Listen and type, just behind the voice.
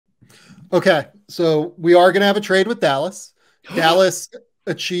Okay, so we are going to have a trade with Dallas. Dallas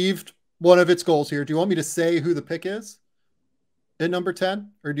achieved one of its goals here. Do you want me to say who the pick is at number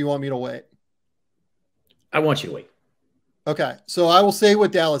 10, or do you want me to wait? I want you to wait. Okay, so I will say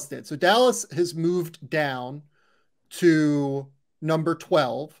what Dallas did. So Dallas has moved down to number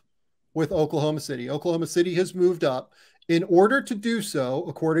 12 with Oklahoma City. Oklahoma City has moved up. In order to do so,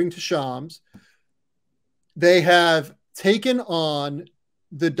 according to Shams, they have taken on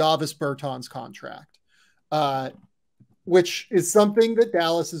the Davis Bertans contract, which is something that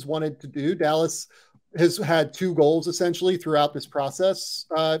Dallas has wanted to do. Dallas has had two goals essentially throughout this process,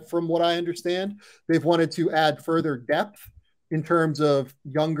 from what I understand. They've wanted to add further depth in terms of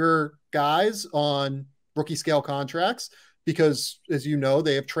younger guys on rookie scale contracts, because, as you know,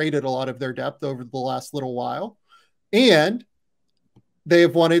 they have traded a lot of their depth over the last little while. And they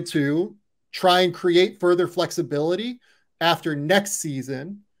have wanted to try and create further flexibility after next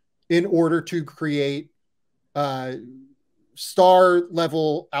season in order to create star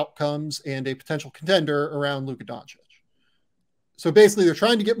level outcomes and a potential contender around Luka Doncic. So basically they're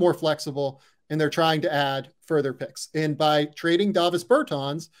trying to get more flexible and they're trying to add further picks. And by trading Davis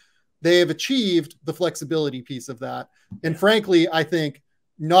Bertans, they have achieved the flexibility piece of that. And frankly, I think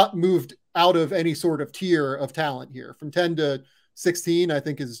not moved out of any sort of tier of talent here. From 10 to 16, I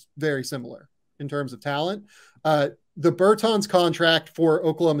think is very similar in terms of talent. The Bertans contract for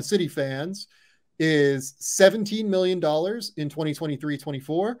Oklahoma City fans is $17 million in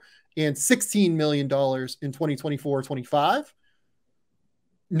 2023-24 and $16 million in 2024-25.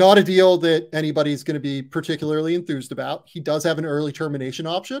 Not a deal that anybody's going to be particularly enthused about. He does have an early termination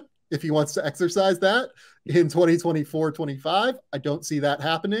option if he wants to exercise that in 2024-25. I don't see that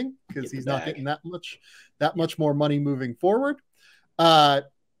happening because he's not getting that much more money moving forward. I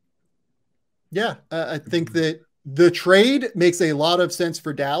think that the trade makes a lot of sense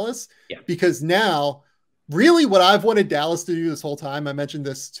for Dallas, because now really what I've wanted Dallas to do this whole time, I mentioned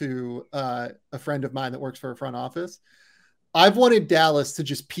this to a friend of mine that works for a front office. I've wanted Dallas to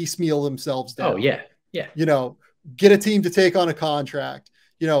just piecemeal themselves down. Oh, yeah. Yeah. You know, get a team to take on a contract,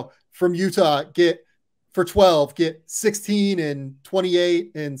 you know, from Utah, get for 12, get 16 and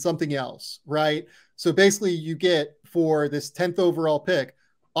 28 and something else, right? So basically you get for this 10th overall pick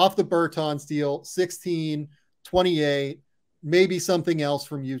off the Bertans deal, 16, 28, maybe something else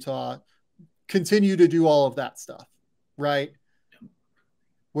from Utah, continue to do all of that stuff, right?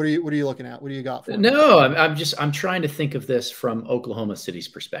 What are you looking at? What do you got for me? No, I'm trying to think of this from Oklahoma City's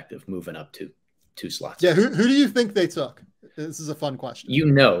perspective, moving up to two slots. Yeah. Who do you think they took? This is a fun question. You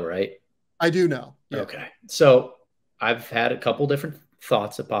know, right? I do know. Yeah. Okay. So I've had a couple different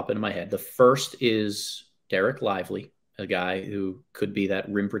thoughts that pop into my head. The first is Derek Lively, a guy who could be that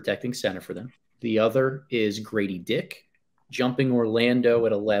rim protecting center for them. The other is Grady Dick, jumping Orlando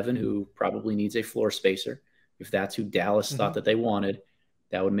at 11, who probably needs a floor spacer. If that's who Dallas thought that they wanted,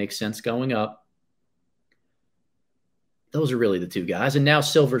 that would make sense going up. Those are really the two guys. And now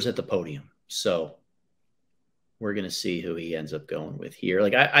Silver's at the podium. So we're going to see who he ends up going with here.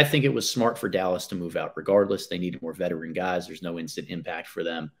 Like, I think it was smart for Dallas to move out regardless. They needed more veteran guys. There's no instant impact for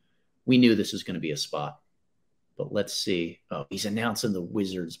them. We knew this was going to be a spot. But let's see. Oh, he's announcing the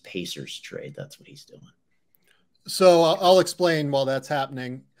Wizards-Pacers trade. That's what he's doing. So I'll explain while that's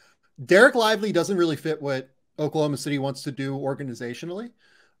happening. Derek Lively doesn't really fit what Oklahoma City wants to do organizationally.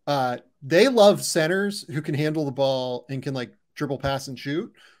 They love centers who can handle the ball and can like dribble, pass, and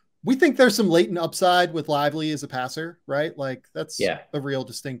shoot. We think there's some latent upside with Lively as a passer, right? Like that's a real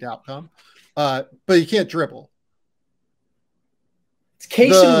distinct outcome. But you can't dribble. It's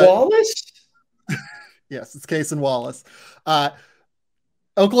Cason Wallace? Yes, it's Cason Wallace.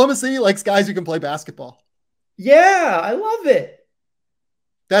 Oklahoma City likes guys who can play basketball. Yeah, I love it.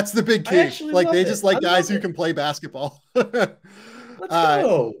 That's the big key. Like they just like guys who can play basketball. Let's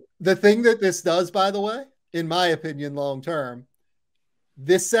go. The thing that this does, by the way, in my opinion, long term,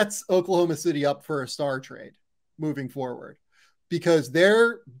 this sets Oklahoma City up for a star trade moving forward, because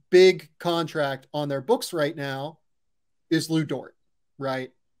their big contract on their books right now is Lou Dort,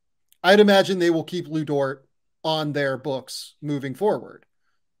 right? I'd imagine they will keep Lou Dort on their books moving forward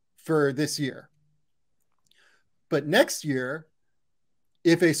for this year. But next year,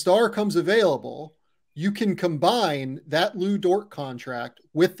 if a star comes available, you can combine that Lou Dort contract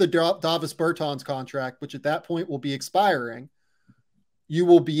with the Davis Bertans contract, which at that point will be expiring. You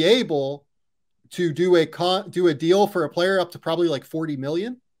will be able to do a deal for a player up to probably like $40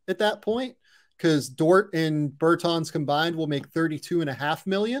 million at that point, because Dort and Bertans combined will make $32.5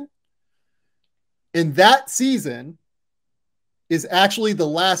 million. And that season is actually the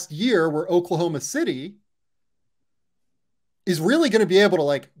last year where Oklahoma City is really going to be able to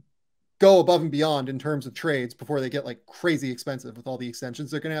like go above and beyond in terms of trades before they get like crazy expensive with all the extensions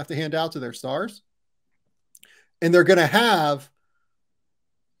they're going to have to hand out to their stars. And they're going to have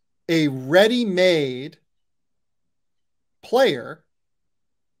a ready-made player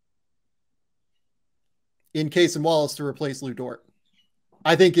in Cason Wallace to replace Lou Dort.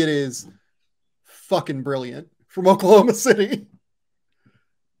 I think it is fucking brilliant from Oklahoma City.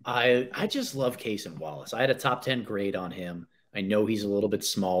 I just love Cason Wallace. I had a top 10 grade on him. I know he's a little bit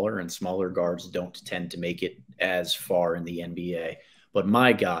smaller, and smaller guards don't tend to make it as far in the NBA. But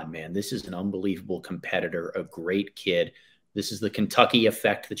my God, man, this is an unbelievable competitor, a great kid. This is the Kentucky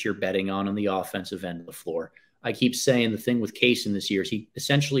effect that you're betting on the offensive end of the floor. I keep saying the thing with Cason this year is he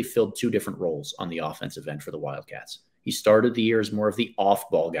essentially filled two different roles on the offensive end for the Wildcats. He started the year as more of the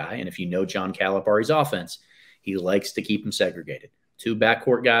off-ball guy, and if you know John Calipari's offense, he likes to keep them segregated. Two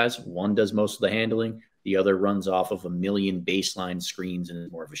backcourt guys, one does most of the handling, the other runs off of a million baseline screens and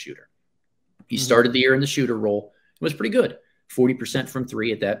is more of a shooter. He started the year in the shooter role. It was pretty good. 40% from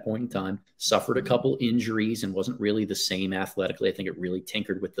three at that point in time. Suffered a couple injuries and wasn't really the same athletically. I think it really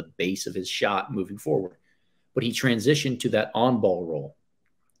tinkered with the base of his shot moving forward. But he transitioned to that on-ball role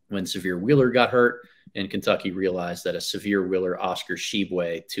when Severe Wheeler got hurt and Kentucky realized that a Severe Wheeler, Oscar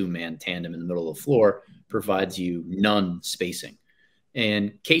Tshiebwe two-man tandem in the middle of the floor provides you none spacing.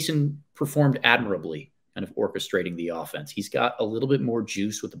 And Cason performed admirably, kind of orchestrating the offense. He's got a little bit more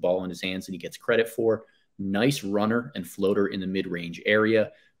juice with the ball in his hands than he gets credit for. Nice runner and floater in the mid-range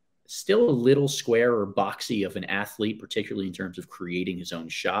area. Still a little square or boxy of an athlete, particularly in terms of creating his own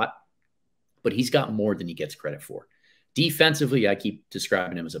shot. But he's got more than he gets credit for. Defensively, I keep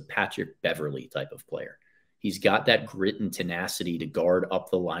describing him as a Patrick Beverley type of player. He's got that grit and tenacity to guard up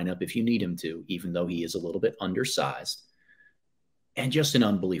the lineup if you need him to, even though he is a little bit undersized. And just an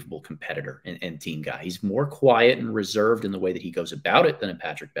unbelievable competitor and team guy. He's more quiet and reserved in the way that he goes about it than a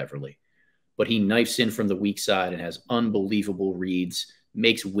Patrick Beverley. But he knifes in from the weak side and has unbelievable reads,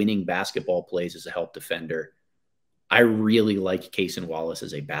 makes winning basketball plays as a help defender. I really like Cason Wallace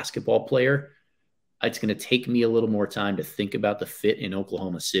as a basketball player. It's going to take me a little more time to think about the fit in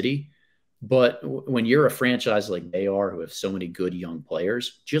Oklahoma City. But when you're a franchise like they are, who have so many good young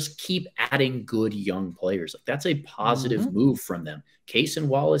players, just keep adding good young players. Like, that's a positive move from them. Cason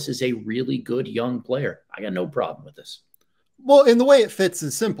Wallace is a really good young player. I got no problem with this. Well, and the way it fits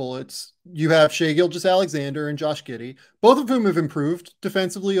is simple. It's you have Shai Gilgeous-Alexander and Josh Giddey, both of whom have improved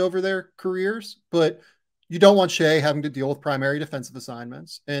defensively over their careers, but you don't want Shai having to deal with primary defensive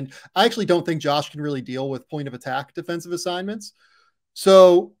assignments. And I actually don't think Josh can really deal with point of attack defensive assignments.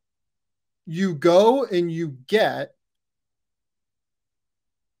 So you go and you get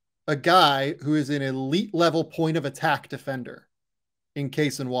a guy who is an elite level point of attack defender in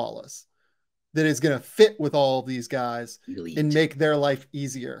Cason Wallace that is going to fit with all of these guys and make their life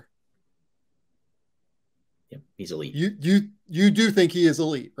easier. Yep, he's elite. You do think he is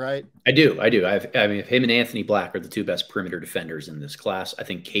elite, right? I do. I mean, him and Anthony Black are the two best perimeter defenders in this class. I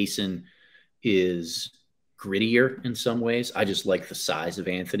think Cason is grittier in some ways. I just like the size of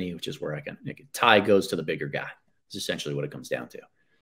Anthony, which is where I can tie goes to the bigger guy. Is essentially what it comes down to.